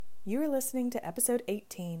You are listening to episode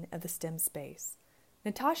 18 of the STEM Space.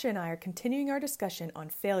 Natasha and I are continuing our discussion on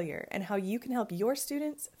failure and how you can help your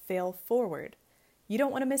students fail forward. You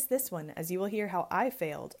don't want to miss this one, as you will hear how I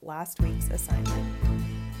failed last week's assignment.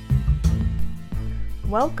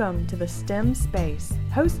 Welcome to the STEM Space,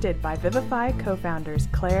 hosted by Vivify co-founders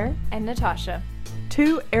Claire and Natasha,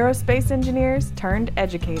 two aerospace engineers turned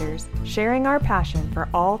educators, sharing our passion for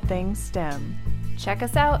all things STEM. Check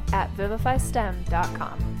us out at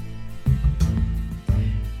vivifystem.com.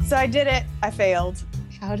 So I did it. I failed.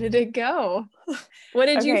 How did it go? What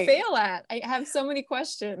did you fail at? I have so many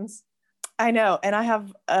questions. I know, and I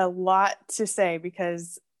have a lot to say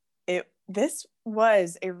because this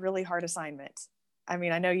was a really hard assignment. I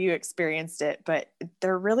mean, I know you experienced it, but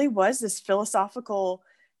there really was this philosophical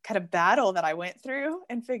kind of battle that I went through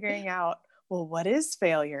in figuring out, well, what is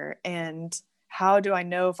failure? And how do I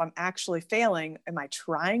know if I'm actually failing? Am I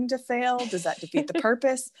trying to fail? Does that defeat the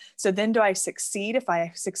purpose? So then do I succeed if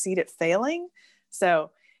I succeed at failing?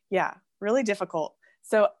 So yeah, really difficult.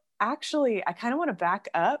 So actually, I kind of want to back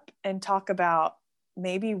up and talk about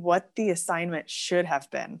maybe what the assignment should have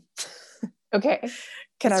been. Okay.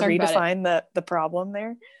 Can I redefine the problem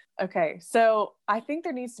there? Okay. So I think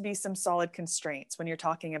there needs to be some solid constraints when you're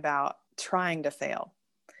talking about trying to fail.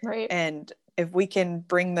 Right. And if we can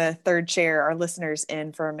bring the third chair, our listeners,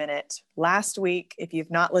 in for a minute. Last week, if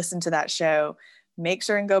you've not listened to that show, make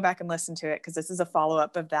sure and go back and listen to it, because this is a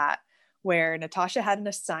follow-up of that, where Natasha had an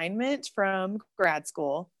assignment from grad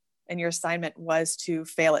school, and your assignment was to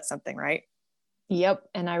fail at something, right? Yep.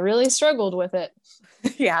 And I really struggled with it.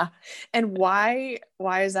 Yeah. And why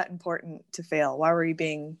is that important to fail? Why were you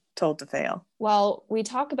being told to fail? Well, we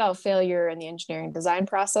talk about failure in the engineering design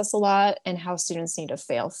process a lot and how students need to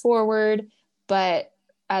fail forward. But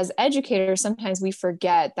as educators, sometimes we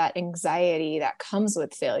forget that anxiety that comes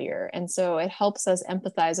with failure. And so it helps us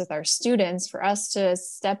empathize with our students for us to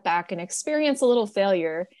step back and experience a little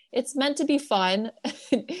failure. It's meant to be fun.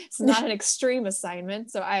 It's not an extreme assignment.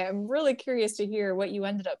 So I am really curious to hear what you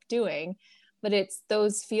ended up doing. But it's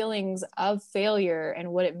those feelings of failure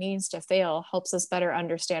and what it means to fail helps us better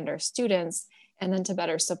understand our students and then to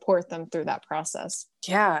better support them through that process.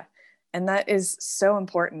 Yeah. And that is so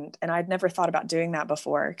important. And I'd never thought about doing that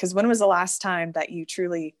before. Because when was the last time that you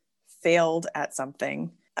truly failed at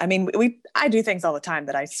something? I mean, I do things all the time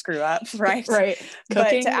that I screw up, right? Right.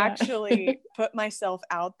 Cooking, but to actually put myself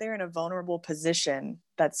out there in a vulnerable position,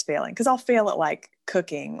 that's failing. Because I'll fail at like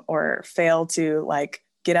cooking or fail to like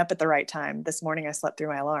get up at the right time. This morning I slept through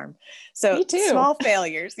my alarm. So Me too. Small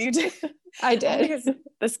failures. You did. I did. Because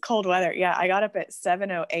this cold weather. Yeah. I got up at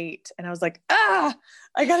 7:08 and I was like,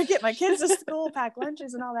 I got to get my kids to school, pack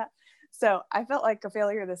lunches and all that. So I felt like a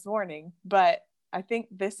failure this morning, but I think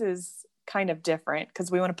this is kind of different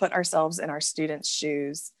because we want to put ourselves in our students'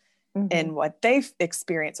 shoes and what they've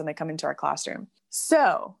experienced when they come into our classroom.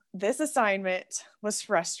 So this assignment was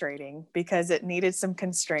frustrating because it needed some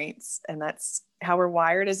constraints, and that's how we're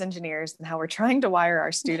wired as engineers and how we're trying to wire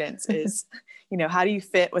our students is, how do you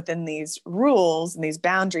fit within these rules and these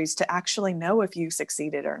boundaries to actually know if you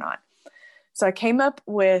succeeded or not? So I came up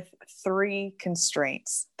with 3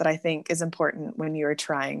 constraints that I think is important when you're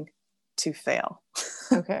trying to fail.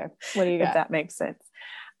 Okay. What do you got? If that makes sense.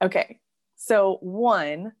 Okay. So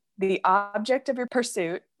 1, the object of your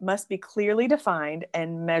pursuit must be clearly defined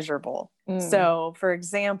and measurable. So for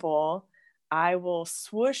example, I will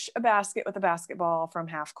swoosh a basket with a basketball from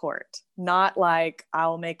half court, not like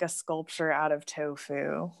I'll make a sculpture out of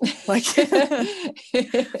tofu. Like,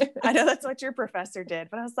 I know that's what your professor did,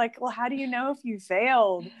 but I was like, well, how do you know if you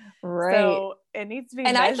failed? Right. So it needs to be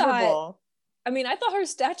measurable. I thought her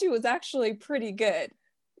statue was actually pretty good.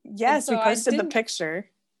 Yes, so we posted the picture.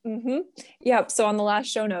 Yep. So on the last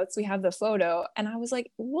show notes, we have the photo, and I was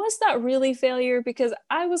like, was that really failure? Because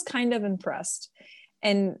I was kind of impressed.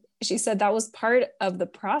 And she said that was part of the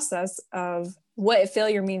process of what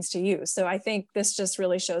failure means to you. So I think this just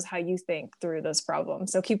really shows how you think through this problem.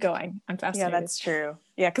 So keep going. I'm fascinated. Yeah, that's true.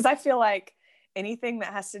 Yeah, because I feel like anything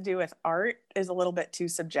that has to do with art is a little bit too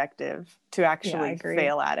subjective to actually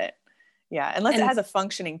fail at it. Yeah, unless it has a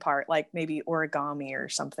functioning part, like maybe origami or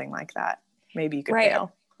something like that. Maybe you could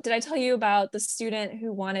fail. Did I tell you about the student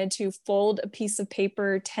who wanted to fold a piece of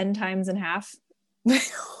paper 10 times in half?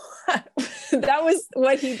 That was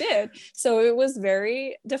what he did. So it was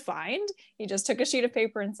very defined. He just took a sheet of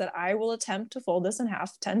paper and said, I will attempt to fold this in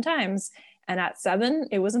half 10 times. And at 7,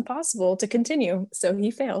 it was impossible to continue. So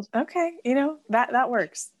he failed. Okay. That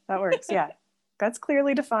works. That works. Yeah. That's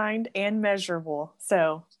clearly defined and measurable.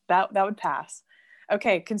 So that would pass.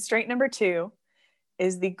 Okay. Constraint number 2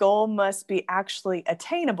 is the goal must be actually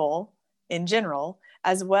attainable in general,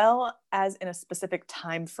 as well as in a specific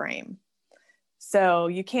time frame. So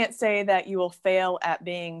you can't say that you will fail at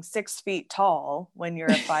being 6 feet tall when you're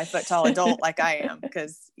a 5 foot tall adult like I am,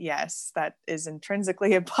 because yes, that is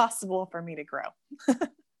intrinsically impossible for me to grow.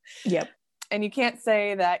 Yep. And you can't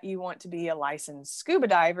say that you want to be a licensed scuba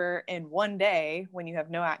diver in one day when you have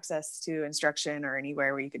no access to instruction or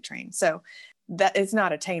anywhere where you could train. So that is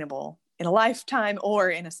not attainable in a lifetime or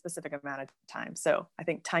in a specific amount of time. So I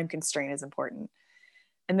think time constraint is important.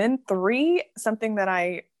 And then 3, something that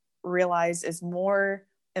I realize is more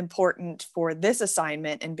important for this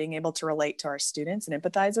assignment and being able to relate to our students and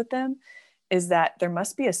empathize with them, is that there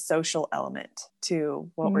must be a social element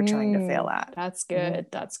to what we're trying to fail at. That's good. Mm-hmm.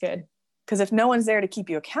 That's good. Because if no one's there to keep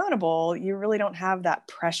you accountable, you really don't have that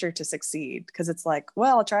pressure to succeed, because it's like,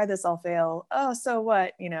 well, I'll try this, I'll fail. Oh, so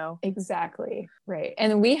what, you know? Exactly. Right.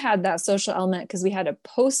 And we had that social element because we had to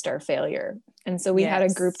post our failure. And so we had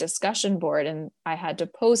a group discussion board, and I had to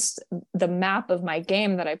post the map of my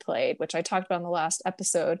game that I played, which I talked about in the last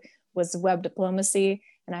episode, was web diplomacy.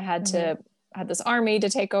 And I had to had this army to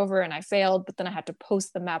take over, and I failed, but then I had to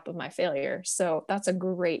post the map of my failure. So that's a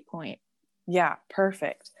great point. Yeah,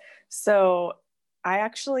 perfect. So I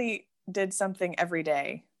actually did something every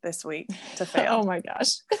day this week to fail. Oh my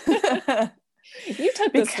gosh. You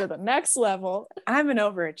took this to the next level. I'm an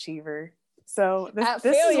overachiever. So this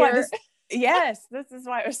failure. is why this is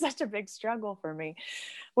why it was such a big struggle for me.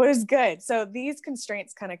 What was good. So these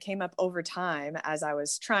constraints kind of came up over time as I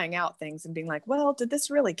was trying out things and being like, well, did this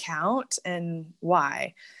really count and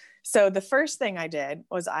why? So the first thing I did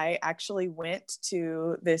was I actually went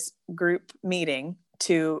to this group meeting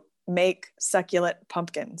to make succulent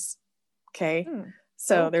pumpkins. Okay.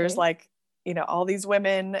 So there's like, you know, all these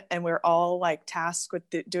women, and we're all like tasked with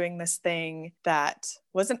doing this thing that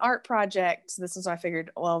was an art project. This is when I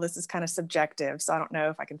figured, well, this is kind of subjective, so I don't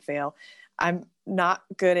know if I can fail. I'm not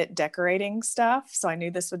good at decorating stuff, so I knew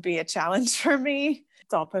this would be a challenge for me.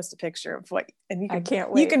 So I'll post a picture of what, and I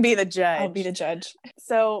can't wait. You can be the judge. I'll be the judge.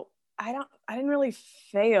 So I didn't really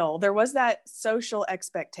fail. There was that social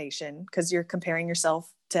expectation because you're comparing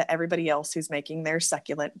yourself to everybody else who's making their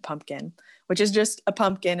succulent pumpkin, which is just a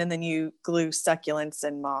pumpkin and then you glue succulents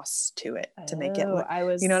and moss to it to make it look,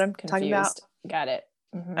 you know what I'm talking about? Got it.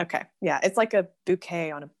 Mm-hmm. Okay. Yeah. It's like a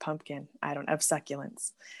bouquet on a pumpkin. I don't have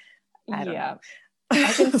succulents. I don't know.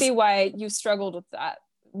 I can see why you struggled with that,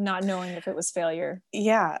 not knowing if it was failure.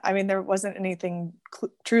 Yeah. I mean, there wasn't anything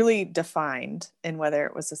truly defined in whether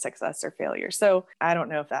it was a success or failure. So I don't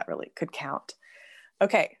know if that really could count.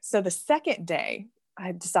 Okay. So the second day,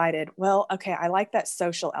 I decided, well, okay, I like that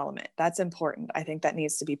social element. That's important. I think that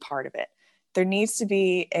needs to be part of it. There needs to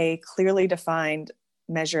be a clearly defined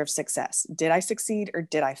measure of success. Did I succeed or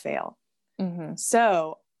did I fail? Mm-hmm.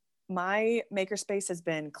 So my makerspace has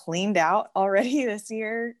been cleaned out already this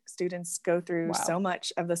year. Students go through so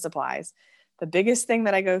much of the supplies. The biggest thing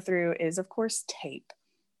that I go through is, of course, tape.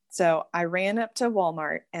 So I ran up to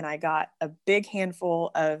Walmart and I got a big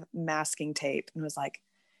handful of masking tape and was like,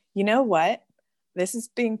 you know what? This is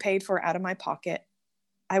being paid for out of my pocket.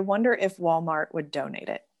 I wonder if Walmart would donate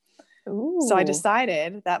it. Ooh. So I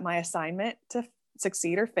decided that my assignment to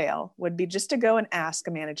succeed or fail would be just to go and ask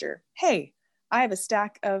a manager, hey, I have a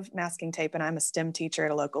stack of masking tape and I'm a STEM teacher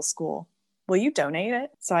at a local school. Will you donate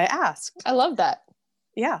it? So I asked. I love that.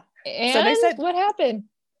 Yeah. And so they said, what happened?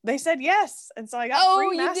 They said yes. And so I got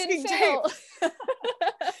free masking tape.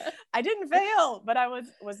 I didn't fail, but I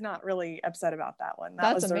was not really upset about that one.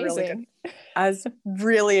 That's amazing. Really good. I was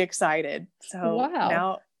really excited. So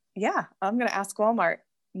now, yeah, I'm going to ask Walmart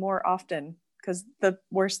more often because the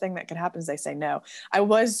worst thing that could happen is they say no. I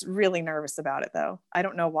was I nervous about it though. I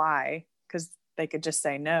don't know why, because they could just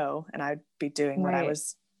say no and I'd be doing what I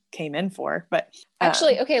came in for. But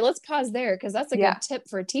actually, okay, let's pause there because that's a good tip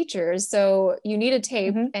for teachers. So you needed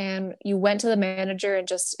tape and you went to the manager and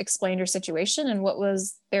just explained your situation, and what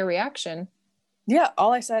was their reaction? Yeah,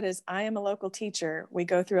 all I said is, I am a local teacher. We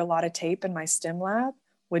go through a lot of tape in my STEM lab.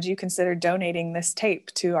 Would you consider donating this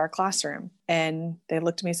tape to our classroom? And they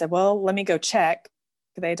looked at me and said, well, let me go check.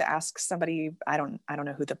 They had to ask somebody, I don't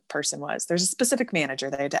know who the person was. There's a specific manager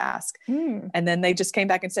they had to ask. And then they just came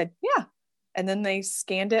back and said, yeah. And then they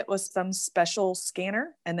scanned it with some special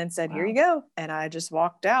scanner and then said, here you go. And I just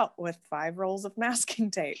walked out with 5 rolls of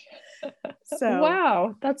masking tape. So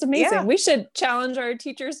wow, that's amazing. Yeah. We should challenge our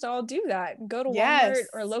teachers to all do that. Go to Walmart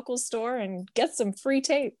or local store and get some free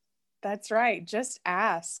tape. That's right. Just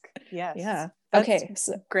ask. Yes. Yeah. That's okay.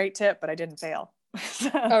 Great tip, but I didn't fail.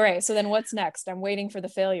 All right. So then what's next? I'm waiting for the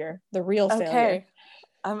failure, the real failure.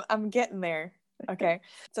 I'm getting there. Okay.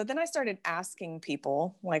 So then I started asking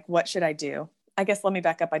people, like, what should I do? I guess let me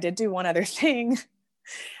back up. I did do one other thing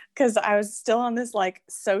because I was still on this like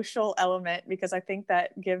social element, because I think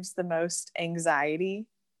that gives the most anxiety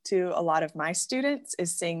to a lot of my students,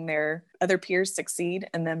 is seeing their other peers succeed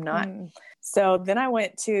and them not. So then I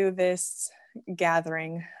went to this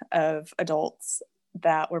gathering of adults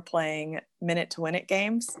that were playing minute to win it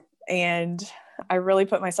games, and I really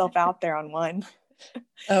put myself out there on one.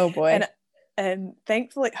 Oh boy. And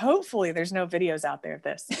thankfully, hopefully there's no videos out there of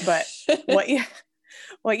this, but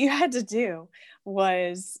what you had to do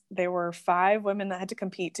was, there were 5 women that had to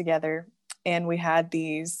compete together, and we had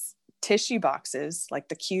these tissue boxes, like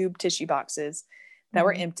the cube tissue boxes that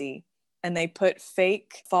were empty, and they put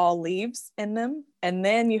fake fall leaves in them, and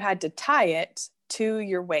then you had to tie it to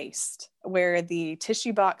your waist, where the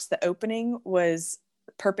tissue box, the opening was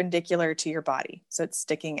perpendicular to your body, so it's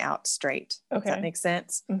sticking out straight. Okay. Does that make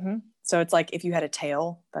sense? So it's like if you had a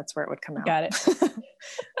tail, that's where it would come out. Got it.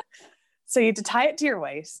 So you had to tie it to your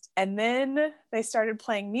waist, and then they started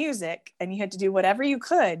playing music, and you had to do whatever you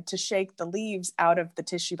could to shake the leaves out of the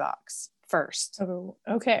tissue box first. Oh,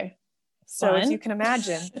 okay. So if you can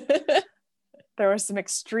imagine, there were some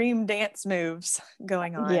extreme dance moves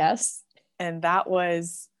going on. Yes. And that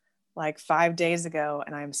was like 5 days ago,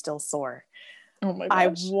 and I'm still sore. Oh my I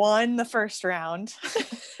gosh. won the first round.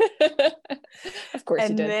 Of course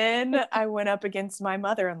you did. And then I went up against my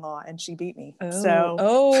mother-in-law, and she beat me.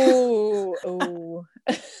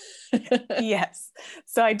 Yes.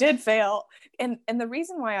 So I did fail. And the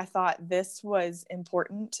reason why I thought this was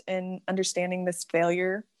important in understanding this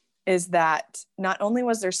failure is that not only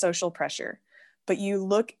was there social pressure, but you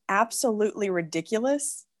look absolutely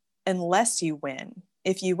ridiculous unless you win.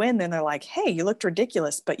 If you win, then they're like, hey, you looked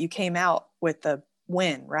ridiculous, but you came out with the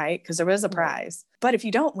win, right? Because there was a prize. But if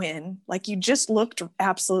you don't win, like, you just looked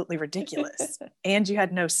absolutely ridiculous and you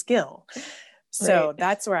had no skill. So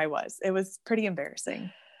that's where I was. It was pretty embarrassing,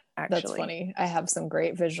 actually. That's funny. I have some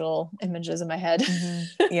great visual images in my head.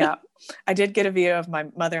 Yeah. I did get a view of my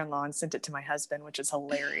mother-in-law and sent it to my husband, which is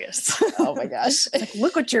hilarious. Oh my gosh. Like,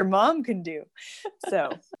 look what your mom can do.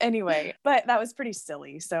 So anyway, but that was pretty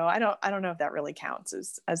silly. So I don't know if that really counts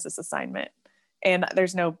as this assignment. And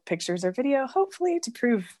there's no pictures or video, hopefully, to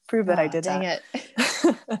prove that I did dang that.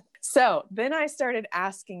 it. So then I started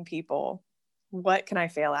asking people, what can I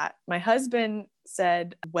fail at? My husband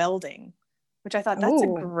said welding, which I thought, that's a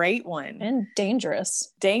great one. And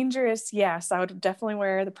dangerous. Dangerous, yes. I would definitely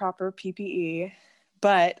wear the proper PPE,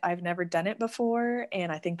 but I've never done it before.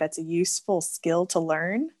 And I think that's a useful skill to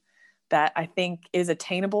learn that I think is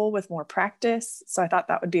attainable with more practice. So I thought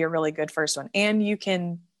that would be a really good first one. And you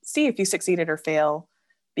can see if you succeeded or fail,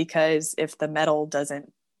 because if the metal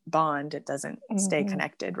doesn't bond, it doesn't stay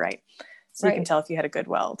connected, right? So you can tell if you had a good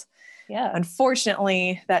weld. Yeah.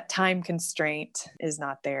 Unfortunately, that time constraint is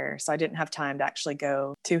not there. So I didn't have time to actually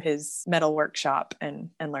go to his metal workshop and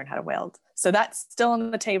learn how to weld. So that's still on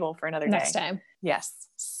the table for another day. Next time. Yes.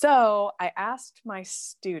 So I asked my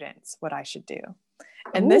students what I should do.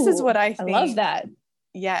 And this is what I think. I love that.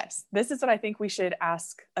 Yes. This is what I think we should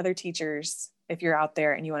ask other teachers. If you're out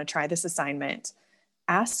there and you want to try this assignment,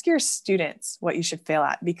 ask your students what you should fail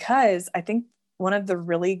at, because I think one of the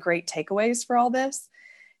really great takeaways for all this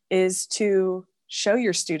is to show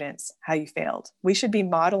your students how you failed. We should be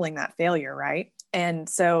modeling that failure, right? And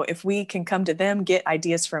so if we can come to them, get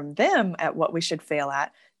ideas from them at what we should fail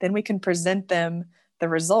at, then we can present them the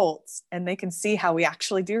results and they can see how we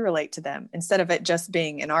actually do relate to them, instead of it just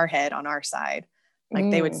being in our head on our side. Like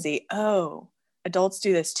they would see, oh, adults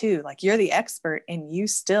do this too. Like, you're the expert and you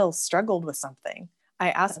still struggled with something. I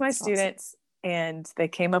asked my students and they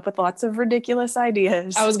came up with lots of ridiculous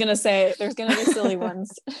ideas. I was going to say, there's going to be silly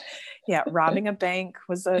ones. Yeah. Robbing a bank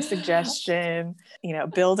was a suggestion,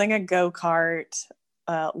 building a go-kart,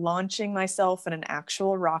 launching myself in an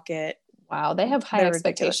actual rocket. Wow. They have high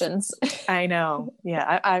expectations. I know.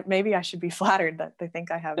 Yeah. I maybe I should be flattered that they think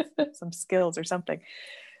I have some skills or something.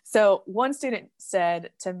 So one student said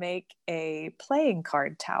to make a playing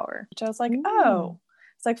card tower, which I was like, oh,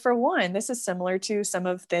 it's like, for one, this is similar to some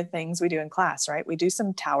of the things we do in class, right? We do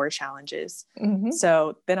some tower challenges.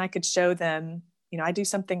 So then I could show them, I do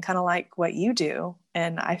something kind of like what you do,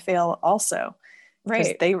 and I fail also.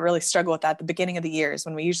 Right. They really struggle with that at the beginning of the years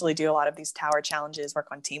when we usually do a lot of these tower challenges, work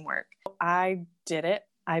on teamwork. I did it.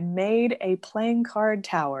 I made a playing card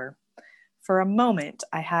tower. For a moment,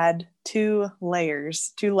 I had 2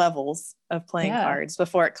 levels of playing cards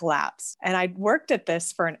before it collapsed. And I worked at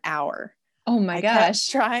this for an hour. Oh my gosh. I kept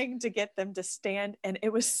trying to get them to stand. And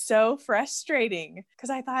it was so frustrating because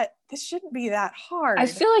I thought, this shouldn't be that hard. I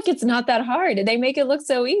feel like it's not that hard. They make it look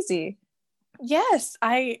so easy. Yes,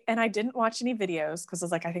 I didn't watch any videos because I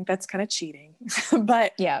was like, I think that's kind of cheating.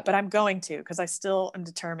 but Yeah. but I'm going to, because I still am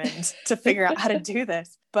determined to figure out how to do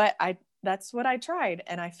this. But that's what I tried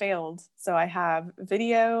and I failed. So I have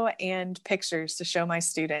video and pictures to show my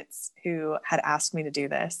students who had asked me to do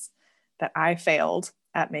this, that I failed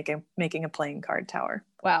at making a playing card tower.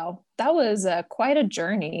 Wow. That was quite a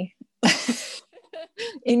journey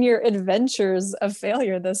in your adventures of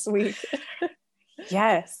failure this week.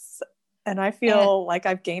 Yes. And I feel like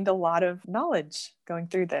I've gained a lot of knowledge going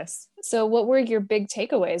through this. So what were your big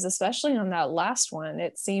takeaways, especially on that last one?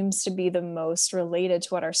 It seems to be the most related to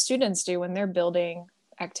what our students do when they're building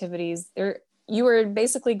activities. You were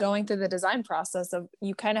basically going through the design process of,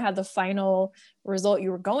 you kind of had the final result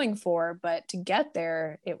you were going for, but to get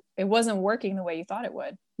there, it wasn't working the way you thought it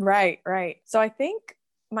would. Right. So I think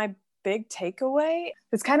my big takeaway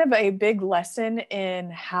is kind of a big lesson in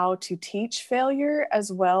how to teach failure,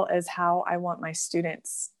 as well as how I want my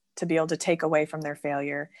students to be able to take away from their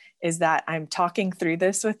failure, is that I'm talking through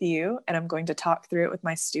this with you and I'm going to talk through it with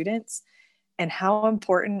my students. And how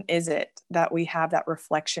important is it that we have that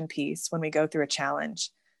reflection piece when we go through a challenge,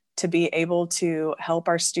 to be able to help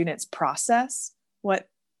our students process what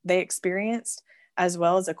they experienced, as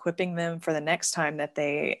well as equipping them for the next time that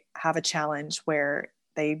they have a challenge where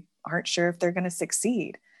they aren't sure if they're going to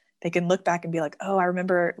succeed. They can look back and be like, oh, I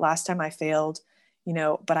remember last time I failed,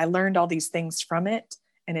 but I learned all these things from it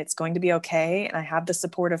and it's going to be okay. And I have the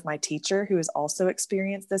support of my teacher who has also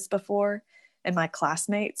experienced this before, and my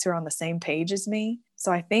classmates who are on the same page as me.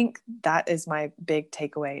 So I think that is my big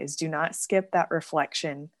takeaway, is do not skip that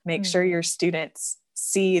reflection. Make sure your students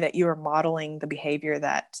see that you are modeling the behavior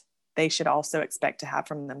that they should also expect to have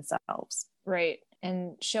from themselves. Right.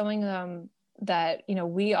 And showing them that,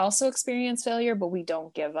 we also experience failure, but we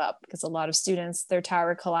don't give up, because a lot of students, their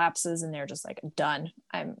tower collapses and they're just like, I'm done.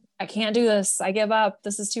 I can't do this. I give up.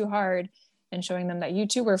 This is too hard. And showing them that you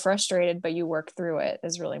too were frustrated, but you work through it,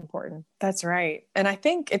 is really important. That's right. And I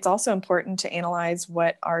think it's also important to analyze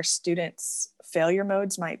what our students' failure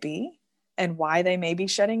modes might be and why they may be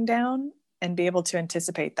shutting down, and be able to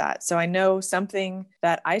anticipate that. So I know something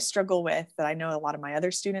that I struggle with, that I know a lot of my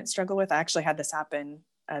other students struggle with. I actually had this happen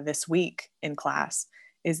this week in class,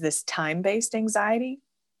 is this time-based anxiety,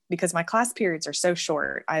 because my class periods are so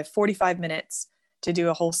short. I have 45 minutes to do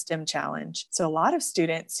a whole STEM challenge. So a lot of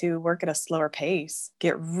students who work at a slower pace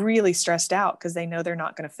get really stressed out because they know they're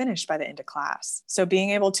not going to finish by the end of class. So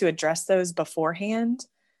being able to address those beforehand,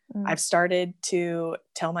 I've started to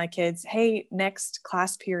tell my kids, hey, next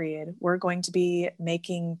class period, we're going to be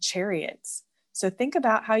making chariots. So think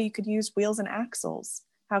about how you could use wheels and axles.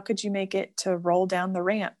 How could you make it to roll down the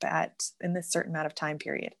ramp in this certain amount of time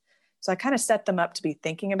period? So I kind of set them up to be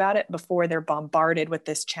thinking about it before they're bombarded with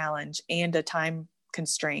this challenge and a time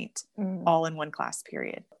constraint all in one class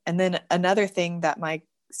period. And then another thing that my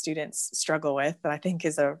students struggle with, that I think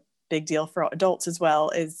is a big deal for adults as well,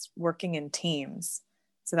 is working in teams.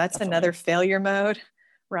 So that's Definitely. Another failure mode,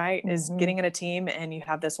 right? Is getting in a team and you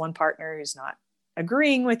have this one partner who's not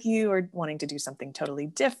agreeing with you or wanting to do something totally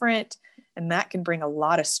different. And that can bring a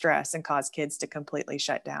lot of stress and cause kids to completely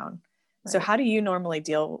shut down. Right. So how do you normally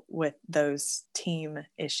deal with those team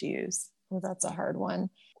issues? Well, that's a hard one.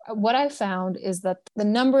 What I found is that the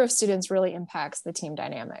number of students really impacts the team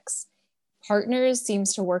dynamics. Partners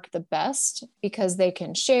seems to work the best because they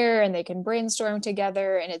can share and they can brainstorm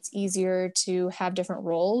together, and it's easier to have different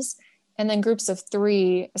roles. And then groups of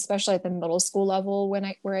 3, especially at the middle school level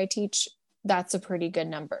where I teach, that's a pretty good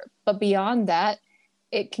number. But beyond that,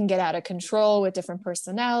 it can get out of control with different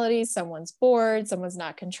personalities. Someone's bored, someone's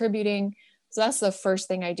not contributing. So that's the first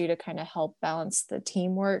thing I do to kind of help balance the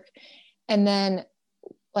teamwork. And then,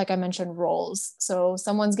 like I mentioned, roles. So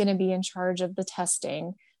someone's going to be in charge of the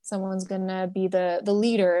testing. Someone's going to be the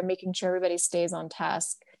leader and making sure everybody stays on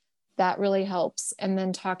task. That really helps. And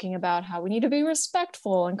then talking about how we need to be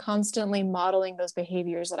respectful and constantly modeling those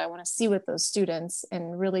behaviors that I want to see with those students,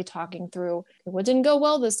 and really talking through what didn't go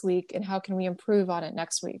well this week and how can we improve on it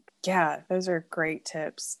next week. Yeah, those are great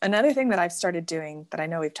tips. Another thing that I've started doing that I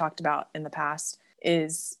know we've talked about in the past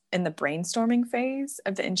is in the brainstorming phase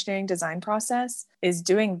of the engineering design process, is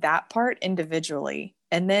doing that part individually.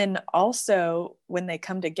 And then also when they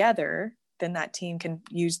come together, then that team can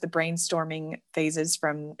use the brainstorming phases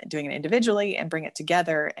from doing it individually and bring it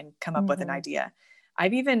together and come up with an idea.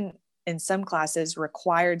 I've even in some classes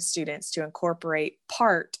required students to incorporate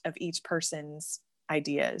part of each person's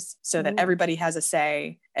ideas so that everybody has a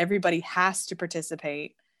say, everybody has to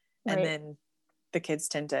participate, and then the kids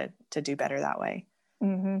tend to do better that way.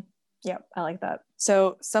 Yep, I like that.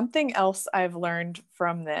 So something else I've learned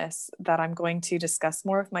from this that I'm going to discuss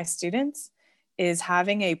more with my students is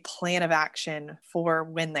having a plan of action for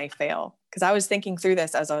when they fail. Because I was thinking through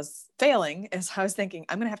this as I was failing, as I was thinking,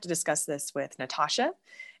 I'm going to have to discuss this with Natasha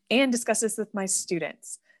and discuss this with my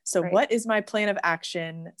students. So Right. what is my plan of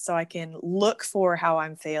action so I can look for how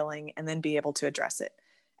I'm failing and then be able to address it?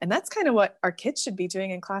 And that's kind of what our kids should be doing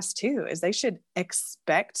in class too, is they should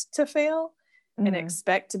expect to fail and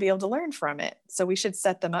expect to be able to learn from it. So we should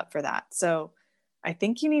set them up for that. So I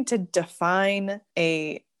think you need to define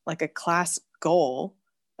a class goal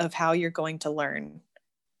of how you're going to learn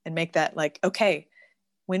and make that like, okay,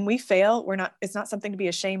 when we fail, it's not something to be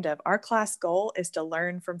ashamed of. Our class goal is to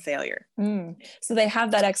learn from failure. So they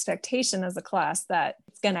have that expectation as a class that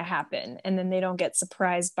it's going to happen, and then they don't get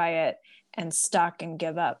surprised by it and stuck and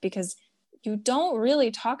give up, because you don't really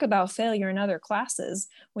talk about failure in other classes.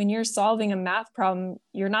 When you're solving a math problem,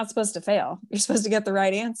 you're not supposed to fail. You're supposed to get the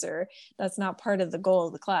right answer. That's not part of the goal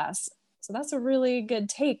of the class. So that's a really good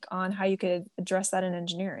take on how you could address that in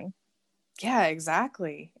engineering. Yeah,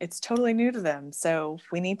 exactly. It's totally new to them. So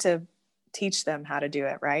we need to teach them how to do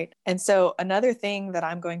it, right? And so another thing that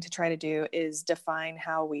I'm going to try to do is define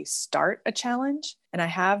how we start a challenge. And I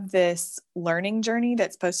have this learning journey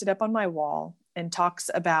that's posted up on my wall and talks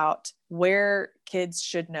about where kids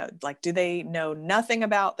should know. Like, do they know nothing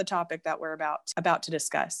about the topic that we're about to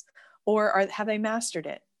discuss? Or have they mastered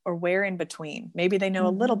it? Or where in between? Maybe they know a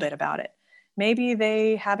little bit about it. Maybe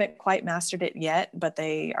they haven't quite mastered it yet, but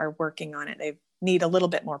they are working on it. They need a little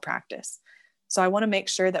bit more practice. So I want to make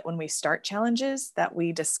sure that when we start challenges, that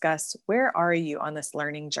we discuss, where are you on this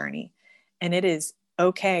learning journey? And it is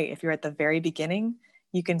okay if you're at the very beginning.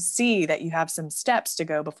 You can see that you have some steps to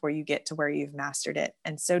go before you get to where you've mastered it.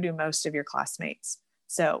 And so do most of your classmates.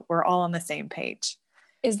 So we're all on the same page.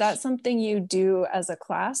 Is that something you do as a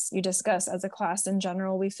class? You discuss as a class in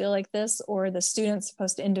general, we feel like this, or are the students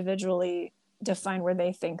supposed to individually define where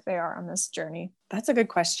they think they are on this journey? That's a good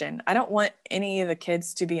question. I don't want any of the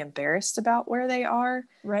kids to be embarrassed about where they are.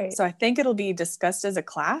 Right. So I think it'll be discussed as a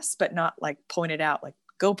class, but not like pointed out, like,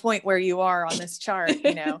 go point where you are on this chart,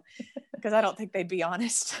 because I don't think they'd be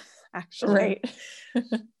honest, actually.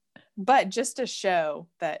 Right. But just to show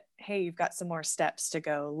that, hey, you've got some more steps to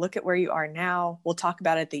go. Look at where you are now. We'll talk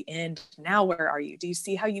about it at the end. Now, where are you? Do you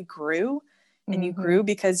see how you grew? And you grew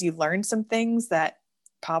because you learned some things that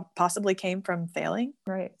possibly came from failing.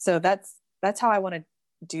 Right. So that's how I want to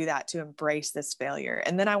do that, to embrace this failure.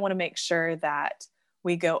 And then I want to make sure that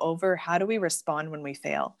we go over, how do we respond when we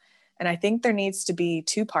fail? And I think there needs to be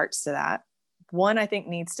two parts to that. One, I think,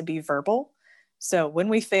 needs to be verbal. So when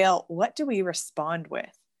we fail, what do we respond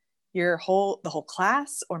with? The whole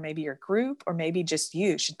class, or maybe your group, or maybe just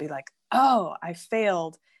you should be like, oh, I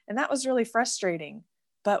failed. And that was really frustrating.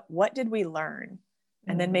 But what did we learn?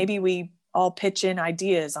 And then maybe we all pitch in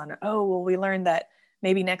ideas on, oh, well, we learned that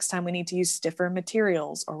maybe next time we need to use stiffer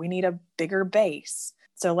materials, or we need a bigger base.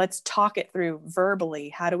 So let's talk it through verbally.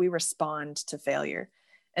 How do we respond to failure?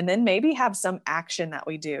 And then maybe have some action that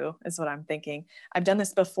we do, is what I'm thinking. I've done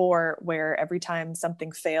this before, where every time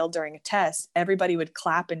something failed during a test, everybody would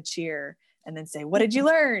clap and cheer and then say, what did you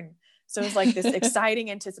learn? So it was like this exciting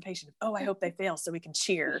anticipation of, oh, I hope they fail so we can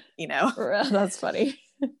cheer, That's funny.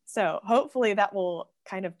 So hopefully that will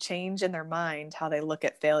kind of change in their mind how they look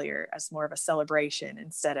at failure as more of a celebration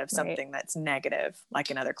instead of something that's negative,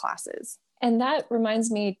 like in other classes. And that reminds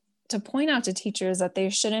me to point out to teachers that they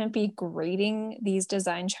shouldn't be grading these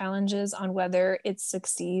design challenges on whether it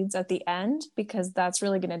succeeds at the end, because that's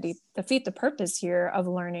really going to defeat the purpose here of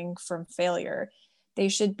learning from failure. They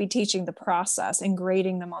should be teaching the process and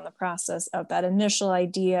grading them on the process of that initial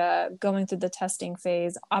idea, going through the testing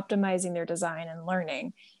phase, optimizing their design and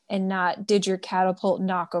learning, and not, did your catapult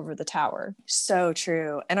knock over the tower? So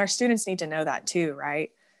true. And our students need to know that too,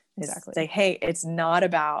 right? Exactly. Say, hey, it's not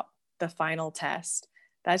about the final test.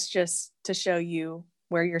 That's just to show you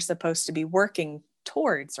where you're supposed to be working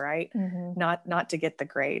towards, right? Not to get the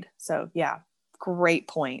grade. So yeah, great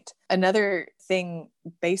point. Another thing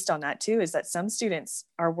based on that too is that some students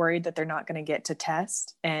are worried that they're not going to get to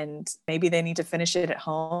test, and maybe they need to finish it at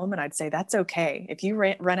home. And I'd say that's okay. If you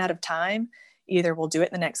run out of time, either we'll do it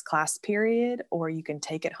in the next class period, or you can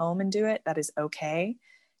take it home and do it. That is okay.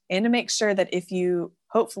 And to make sure that if you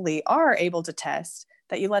hopefully are able to test,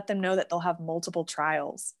 that you let them know that they'll have multiple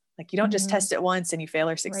trials. Like, you don't just test it once and you fail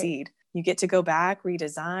or succeed. Right. You get to go back,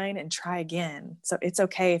 redesign, and try again. So it's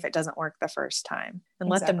okay if it doesn't work the first time, and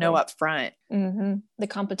let them know up front. The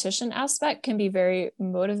competition aspect can be very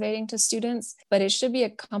motivating to students, but it should be a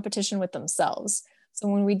competition with themselves. So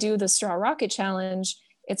when we do the Straw Rocket Challenge,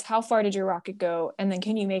 It's how far did your rocket go? And then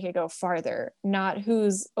can you make it go farther? Not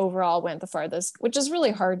who's overall went the farthest, which is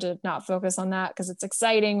really hard to not focus on that because it's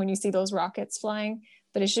exciting when you see those rockets flying,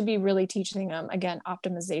 but it should be really teaching them, again,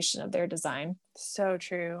 optimization of their design. So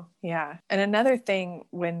true. Yeah. And another thing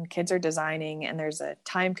when kids are designing and there's a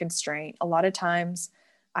time constraint, a lot of times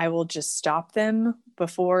I will just stop them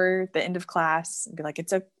before the end of class and be like,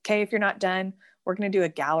 it's okay if you're not done. We're going to do a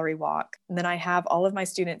gallery walk. And then I have all of my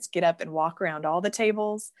students get up and walk around all the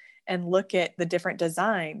tables and look at the different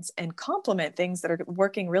designs and compliment things that are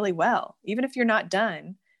working really well. Even if you're not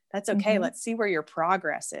done, that's okay. Mm-hmm. Let's see where your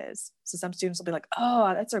progress is. So some students will be like,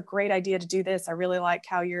 oh, that's a great idea to do this. I really like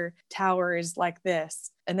how your tower is like this.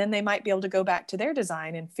 And then they might be able to go back to their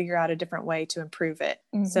design and figure out a different way to improve it.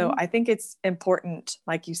 Mm-hmm. So I think it's important,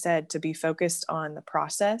 like you said, to be focused on the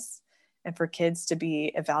process and for kids to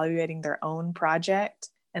be evaluating their own project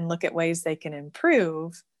and look at ways they can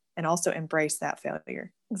improve and also embrace that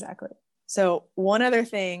failure. Exactly. So one other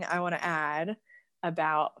thing I want to add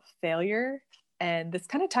about failure, and this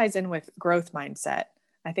kind of ties in with growth mindset.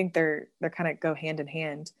 I think they're kind of go hand in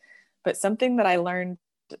hand. But something that I learned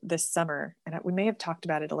this summer, and we may have talked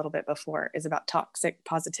about it a little bit before, is about toxic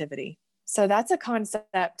positivity. So that's a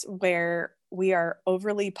concept where we are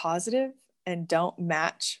overly positive and don't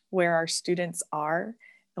match where our students are.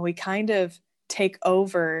 And we kind of take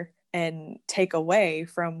over and take away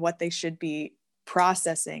from what they should be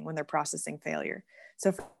processing when they're processing failure.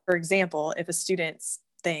 So for example, if a student's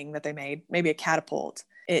thing that they made, maybe a catapult,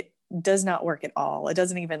 it does not work at all. It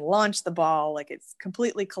doesn't even launch the ball. Like it's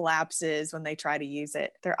completely collapses when they try to use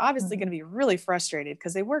it. They're obviously going to be really frustrated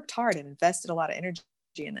because they worked hard and invested a lot of energy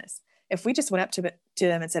in this. If we just went up to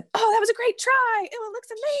them and said, oh, that was a great try. It looks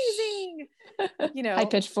amazing.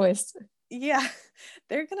 High-pitched voice. Yeah,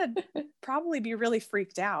 they're going to probably be really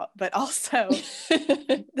freaked out, but also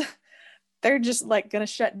they're just like going to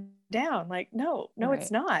shut down. Like, no, right.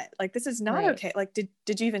 It's not. Like, this is not right. Okay. Like,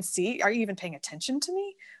 did you even see? Are you even paying attention to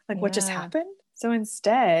me? Like, what just happened? So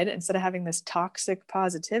instead of having this toxic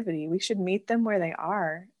positivity, we should meet them where they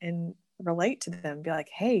are and relate to them. Be like,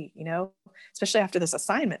 hey, especially after this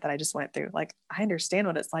assignment that I just went through, like, I understand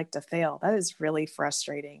what it's like to fail. That is really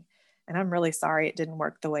frustrating. And I'm really sorry it didn't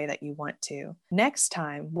work the way that you want to. Next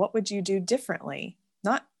time, what would you do differently?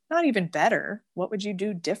 Not even better. What would you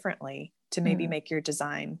do differently to maybe make your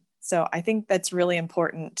design? So I think that's really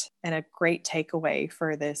important and a great takeaway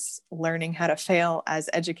for this learning how to fail as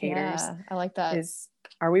educators. Yeah, I like that.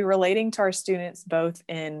 Are we relating to our students both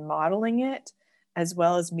in modeling it as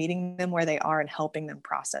well as meeting them where they are and helping them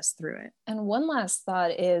process through it? And one last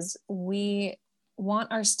thought is we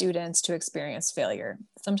want our students to experience failure.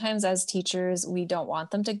 Sometimes as teachers, we don't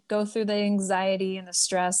want them to go through the anxiety and the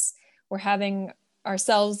stress. We're having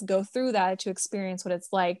ourselves go through that to experience what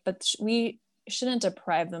it's like, but we shouldn't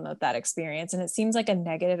deprive them of that experience. And it seems like a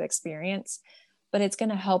negative experience, but it's going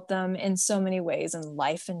to help them in so many ways in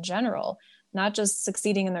life in general, not just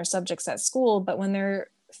succeeding in their subjects at school, but when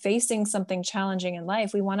they're facing something challenging in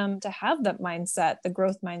life, we want them to have that mindset, the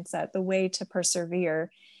growth mindset, the way to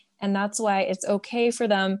persevere. And that's why it's okay for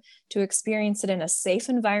them to experience it in a safe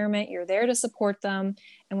environment. You're there to support them.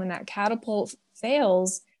 And when that catapult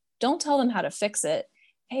fails, don't tell them how to fix it.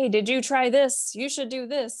 Hey, did you try this? You should do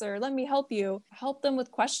this, or let me help you. Help them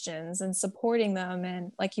with questions and supporting them.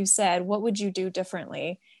 And like you said, what would you do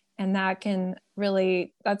differently? And that's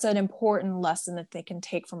an important lesson that they can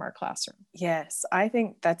take from our classroom. Yes, I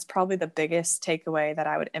think that's probably the biggest takeaway that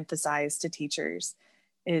I would emphasize to teachers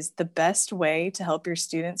is the best way to help your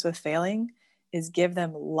students with failing is give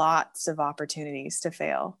them lots of opportunities to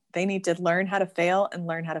fail. They need to learn how to fail and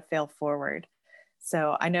learn how to fail forward.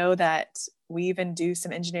 So I know that we even do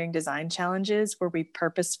some engineering design challenges where we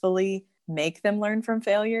purposefully make them learn from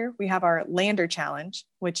failure. We have our lander challenge,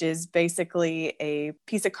 which is basically a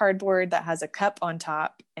piece of cardboard that has a cup on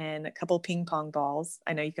top and a couple ping pong balls.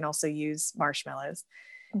 I know you can also use marshmallows.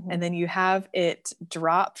 Mm-hmm. And then you have it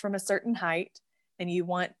drop from a certain height and you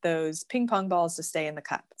want those ping pong balls to stay in the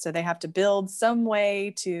cup. So they have to build some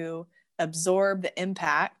way to absorb the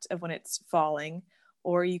impact of when it's falling,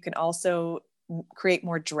 or you can also create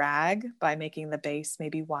more drag by making the base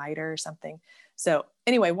maybe wider or something. So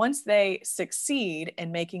anyway, once they succeed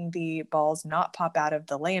in making the balls not pop out of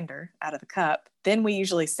the lander, out of the cup, then we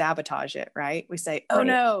usually sabotage it, right? We say, oh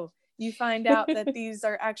no, you find out that these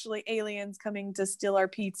are actually aliens coming to steal our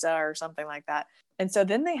pizza or something like that. And so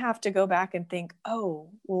then they have to go back and think,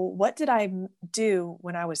 oh, well, what did I do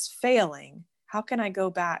when I was failing? How can I go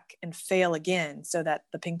back and fail again so that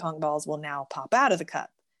the ping pong balls will now pop out of the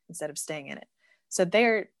cup instead of staying in it? So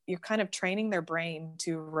you're kind of training their brain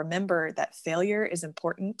to remember that failure is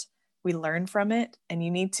important we learn from it, and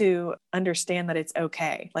you need to understand that it's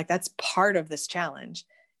okay. Like that's part of this challenge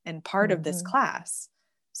and part of this class.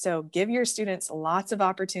 So give your students lots of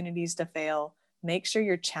opportunities to fail. Make sure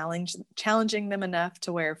you're challenging them enough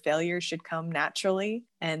to where failure should come naturally,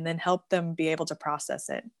 and then help them be able to process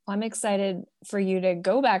it. I'm excited for you to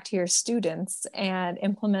go back to your students and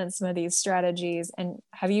implement some of these strategies. And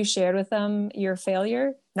have you shared with them your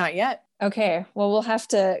failure? Not yet. Okay, well, we'll have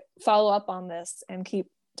to follow up on this and keep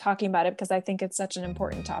talking about it because I think it's such an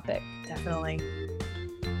important topic. Definitely.